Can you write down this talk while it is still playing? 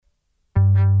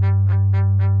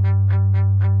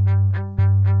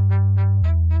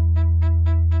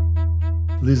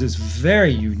Liz is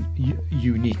very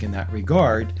unique in that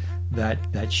regard,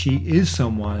 that she is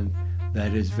someone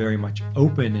that is very much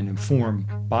open and informed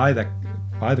by the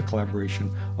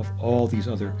collaboration of all these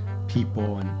other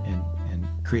people and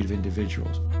creative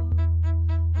individuals.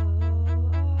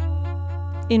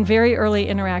 In very early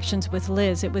interactions with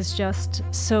Liz, it was just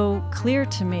so clear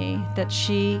to me that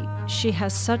she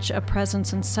has such a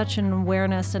presence and such an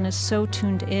awareness and is so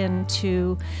tuned in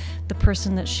to the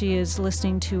person that she is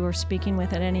listening to or speaking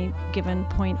with at any given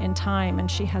point in time.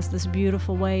 And she has this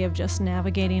beautiful way of just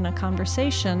navigating a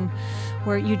conversation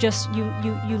where you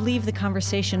leave the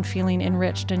conversation feeling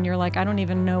enriched and you're like, I don't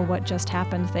even know what just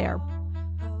happened there.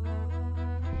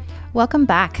 Welcome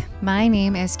back. My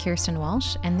name is Kirsten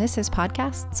Walsh, and this is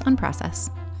Podcasts on Process.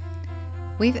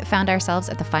 We've found ourselves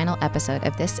at the final episode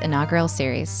of this inaugural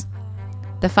series.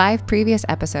 The 5 previous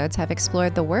episodes have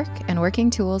explored the work and working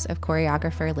tools of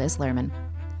choreographer Liz Lerman.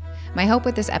 My hope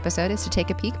with this episode is to take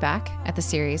a peek back at the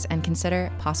series and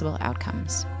consider possible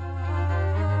outcomes.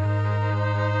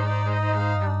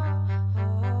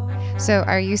 So,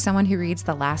 are you someone who reads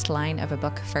the last line of a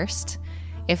book first?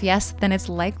 If yes, then it's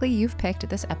likely you've picked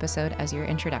this episode as your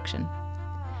introduction.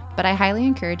 But I highly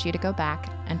encourage you to go back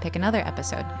and pick another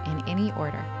episode in any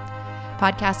order.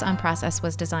 Podcasts on Process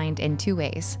was designed in 2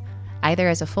 ways, either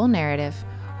as a full narrative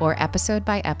or episode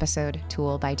by episode,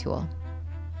 tool by tool.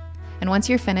 And once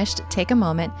you're finished, take a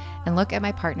moment and look at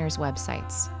my partners'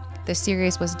 websites. This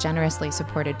series was generously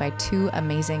supported by 2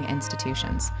 amazing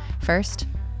institutions. First,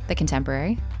 The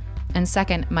Contemporary, and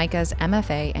second, Micah's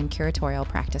MFA and Curatorial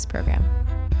Practice Program.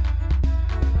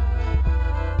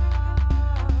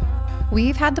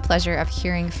 We've had the pleasure of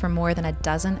hearing from more than a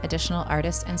dozen additional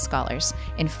artists and scholars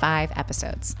in 5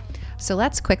 episodes. So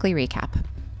let's quickly recap.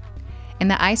 In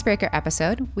the Icebreaker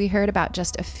episode, we heard about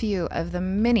just a few of the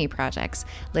many projects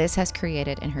Liz has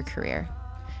created in her career.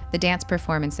 The dance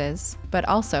performances, but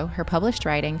also her published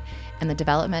writing and the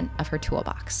development of her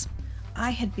toolbox.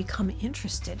 I had become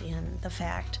interested in the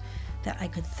fact that I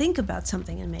could think about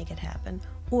something and make it happen,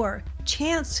 or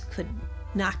chance could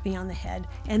knock me on the head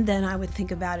and then I would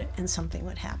think about it and something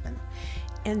would happen.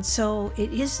 And so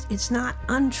it's not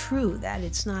untrue that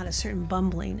it's not a certain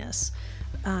bumbliness.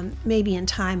 Maybe in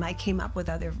time I came up with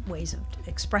other ways of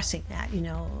expressing that,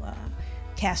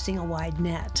 casting a wide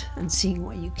net and seeing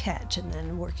what you catch and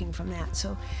then working from that.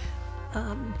 So,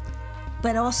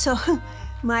 but also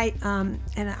my,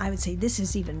 and I would say this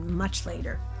is even much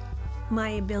later,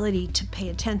 my ability to pay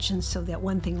attention so that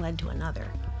one thing led to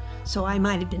another. So I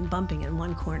might have been bumping in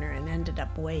one corner and ended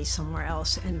up way somewhere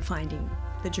else and finding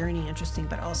the journey interesting,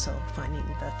 but also finding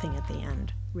the thing at the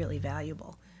end really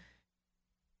valuable.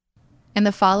 In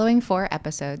the following 4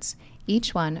 episodes,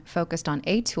 each one focused on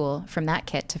a tool from that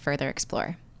kit to further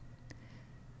explore.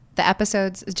 The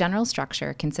episode's general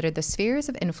structure considered the spheres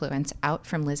of influence out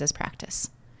from Liz's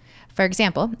practice. For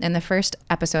example, in the first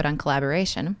episode on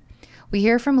collaboration, we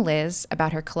hear from Liz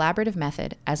about her collaborative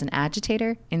method as an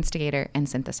agitator, instigator, and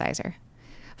synthesizer,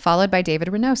 followed by David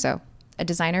Reynoso, a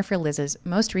designer for Liz's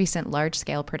most recent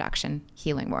large-scale production,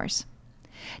 Healing Wars.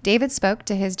 David spoke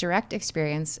to his direct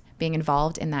experience being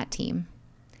involved in that team.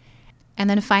 And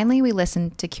then finally, we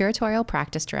listened to curatorial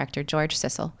practice director George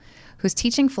Sissel, whose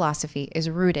teaching philosophy is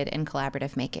rooted in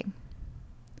collaborative making.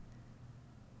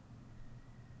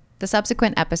 The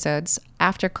subsequent episodes,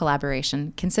 after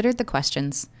collaboration, considered the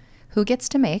questions: who gets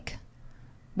to make?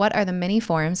 What are the many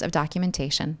forms of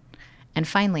documentation? And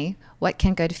finally, what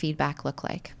can good feedback look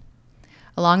like?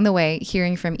 Along the way,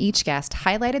 hearing from each guest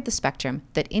highlighted the spectrum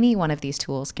that any one of these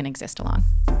tools can exist along.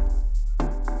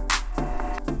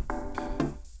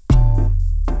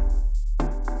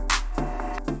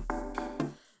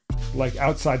 Like,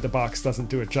 outside the box doesn't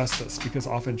do it justice, because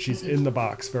often she's in the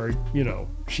box very,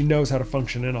 she knows how to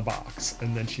function in a box,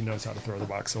 and then she knows how to throw the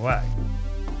box away.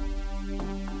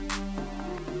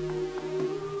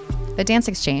 The Dance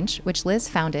Exchange, which Liz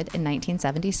founded in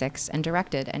 1976 and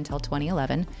directed until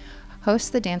 2011, hosts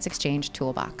the Dance Exchange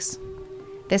Toolbox.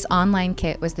 This online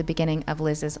kit was the beginning of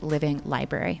Liz's living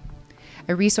library,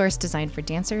 a resource designed for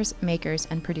dancers, makers,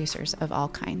 and producers of all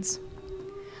kinds.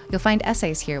 You'll find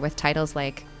essays here with titles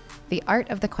like The Art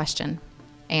of the Question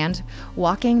and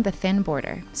Walking the Thin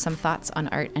Border, Some Thoughts on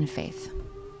Art and Faith.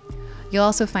 You'll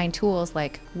also find tools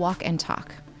like Walk and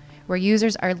Talk, where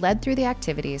users are led through the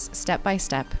activities step by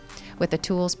step with the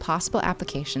tool's possible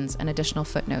applications and additional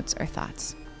footnotes or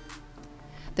thoughts.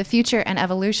 The future and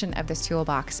evolution of this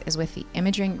toolbox is with the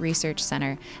Imaging Research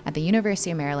Center at the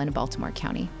University of Maryland, Baltimore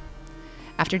County.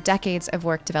 After decades of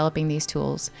work developing these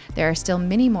tools, there are still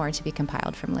many more to be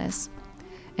compiled from Liz.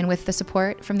 And with the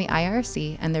support from the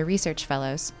IRC and their research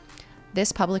fellows,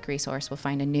 this public resource will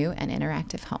find a new and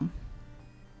interactive home.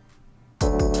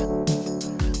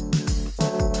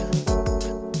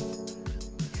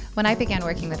 When I began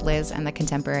working with Liz and The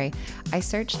Contemporary, I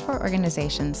searched for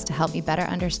organizations to help me better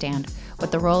understand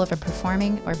what the role of a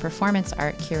performing or performance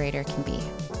art curator can be.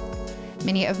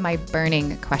 Many of my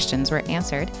burning questions were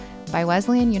answered by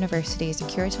Wesleyan University's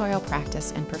Curatorial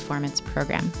Practice and Performance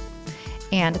program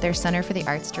and their Center for the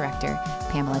Arts director,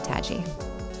 Pamela Taggi.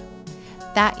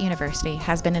 That university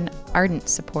has been an ardent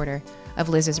supporter of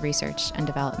Liz's research and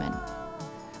development.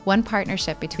 One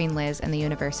partnership between Liz and the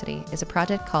university is a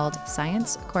project called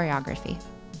Science Choreography.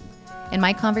 In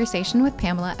my conversation with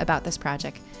Pamela about this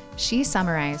project, she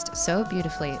summarized so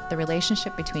beautifully the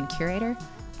relationship between curator,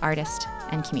 artist,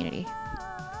 and community.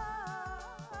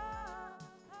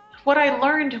 What I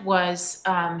learned was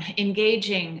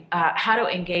engaging, how to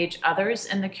engage others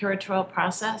in the curatorial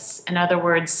process. In other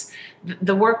words,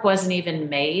 the work wasn't even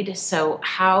made, so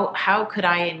how could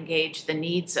I engage the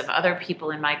needs of other people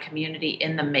in my community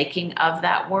in the making of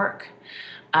that work?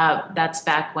 That's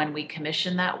back when we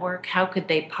commissioned that work. How could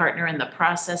they partner in the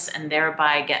process and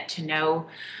thereby get to know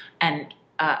and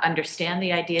understand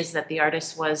the ideas that the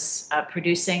artist was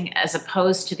producing, as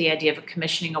opposed to the idea of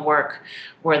commissioning a work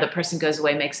where the person goes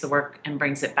away, makes the work, and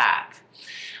brings it back.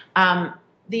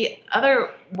 The other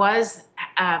was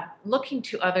looking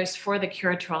to others for the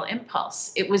curatorial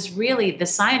impulse. It was really the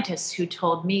scientists who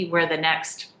told me where the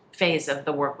next phase of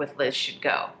the work with Liz should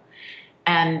go.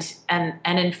 And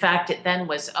in fact, it then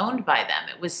was owned by them.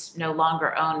 It was no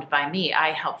longer owned by me.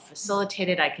 I helped facilitate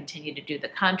it. I continued to do the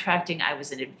contracting. I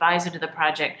was an advisor to the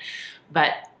project,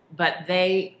 but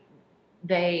they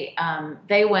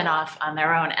went off on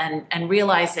their own and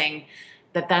realizing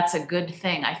that that's a good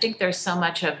thing. I think there's so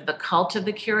much of the cult of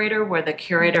the curator, where the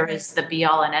curator is the be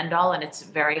all and end all, and it's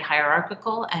very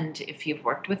hierarchical. And if you've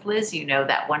worked with Liz, you know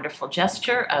that wonderful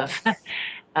gesture of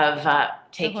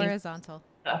taking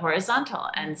the horizontal.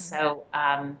 And so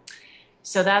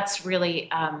that's really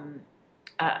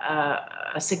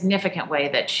a significant way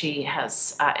that she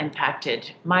has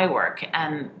impacted my work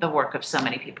and the work of so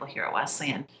many people here at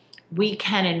Wesleyan. We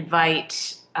can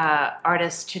invite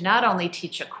artists to not only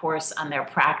teach a course on their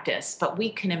practice, but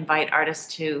we can invite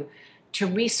artists to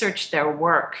research their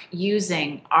work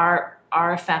using our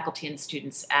faculty and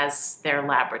students as their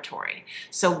laboratory.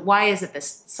 So why is it that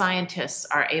scientists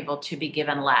are able to be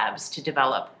given labs to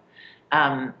develop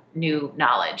new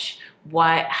knowledge?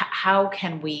 How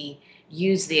can we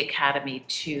use the academy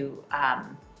to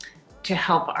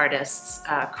help artists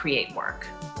create work?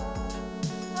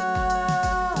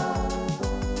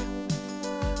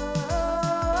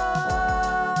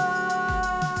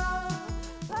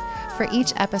 For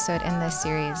each episode in this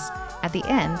series, at the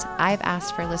end, I've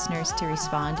asked for listeners to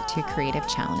respond to a creative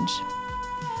challenge.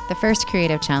 The first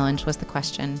creative challenge was the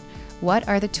question, what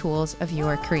are the tools of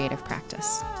your creative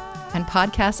practice? And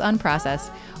Podcast on Process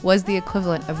was the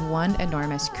equivalent of one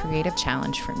enormous creative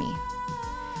challenge for me.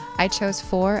 I chose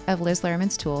 4 of Liz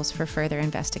Lerman's tools for further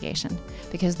investigation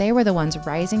because they were the ones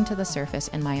rising to the surface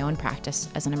in my own practice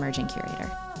as an emerging curator.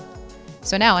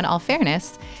 So now, in all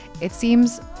fairness, it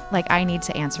seems like I need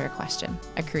to answer a question,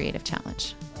 a creative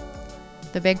challenge.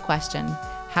 The big question,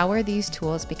 how are these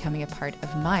tools becoming a part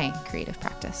of my creative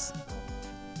practice?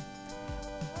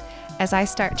 As I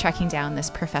start tracking down this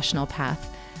professional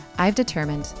path, I've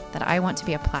determined that I want to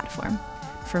be a platform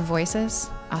for voices,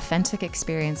 authentic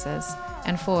experiences,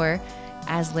 and for,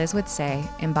 as Liz would say,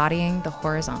 embodying the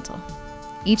horizontal.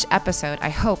 Each episode, I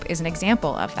hope, is an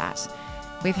example of that.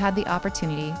 We've had the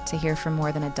opportunity to hear from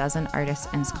more than a dozen artists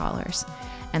and scholars,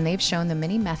 and they've shown the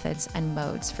many methods and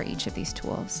modes for each of these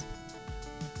tools.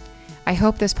 I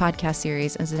hope this podcast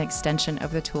series is an extension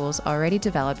of the tools already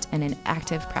developed and in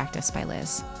active practice by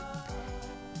Liz.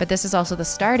 But this is also the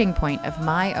starting point of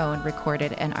my own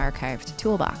recorded and archived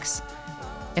toolbox.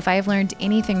 If I have learned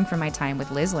anything from my time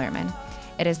with Liz Lerman,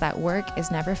 it is that work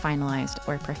is never finalized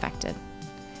or perfected,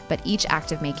 but each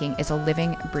act of making is a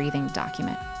living, breathing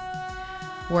document.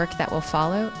 Work that will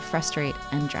follow, frustrate,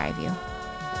 and drive you.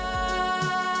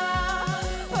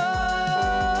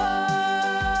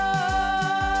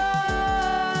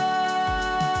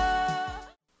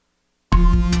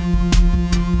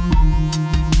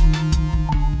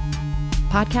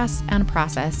 Podcast and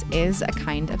Process is a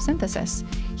kind of synthesis.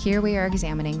 Here we are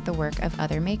examining the work of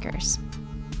other makers.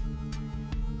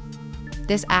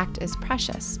 This act is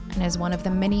precious and is one of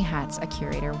the many hats a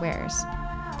curator wears.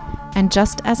 And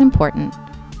just as important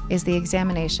is the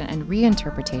examination and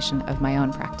reinterpretation of my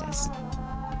own practice.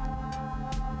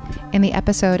 In the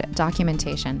episode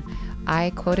Documentation,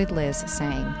 I quoted Liz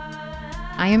saying,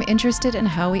 I am interested in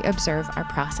how we observe our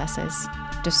processes,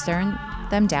 discern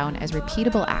them down as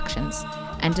repeatable actions,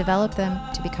 and develop them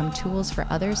to become tools for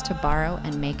others to borrow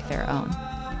and make their own.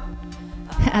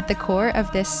 At the core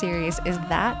of this series is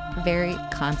that very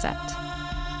concept,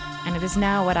 and it is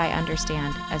now what I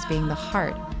understand as being the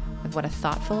heart of what a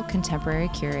thoughtful contemporary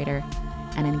curator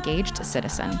and engaged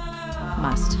citizen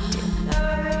must do.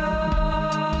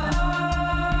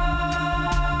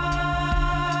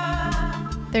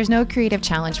 There's no creative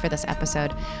challenge for this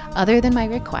episode other than my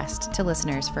request to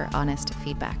listeners for honest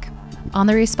feedback. On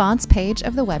the response page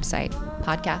of the website,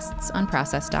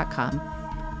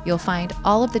 podcastsonprocess.com, you'll find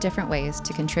all of the different ways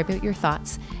to contribute your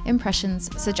thoughts, impressions,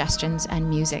 suggestions, and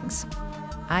musings.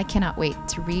 I cannot wait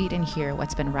to read and hear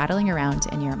what's been rattling around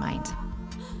in your mind.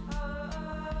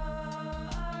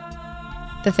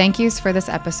 The thank yous for this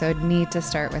episode need to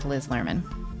start with Liz Lerman.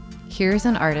 Here's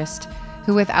an artist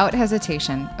who without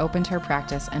hesitation opened her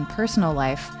practice and personal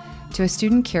life to a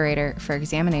student curator for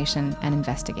examination and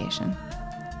investigation.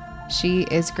 She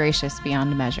is gracious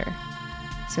beyond measure,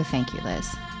 so thank you,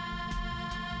 Liz.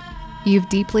 You've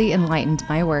deeply enlightened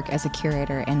my work as a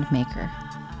curator and maker.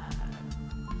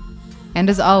 And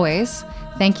as always,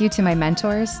 thank you to my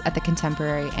mentors at the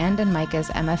Contemporary and in Micah's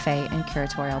MFA in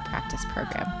Curatorial Practice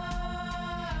program.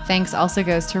 Thanks also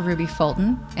goes to Ruby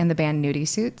Fulton and the band Nudie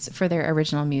Suits for their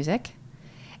original music,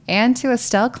 and to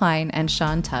Estelle Klein and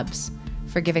Sean Tubbs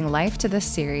for giving life to this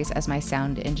series as my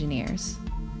sound engineers.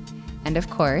 And of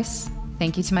course,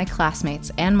 thank you to my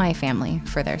classmates and my family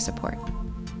for their support.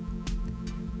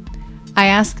 I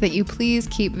ask that you please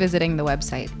keep visiting the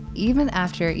website, even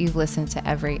after you've listened to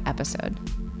every episode.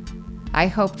 I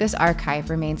hope this archive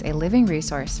remains a living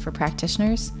resource for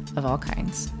practitioners of all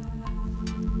kinds.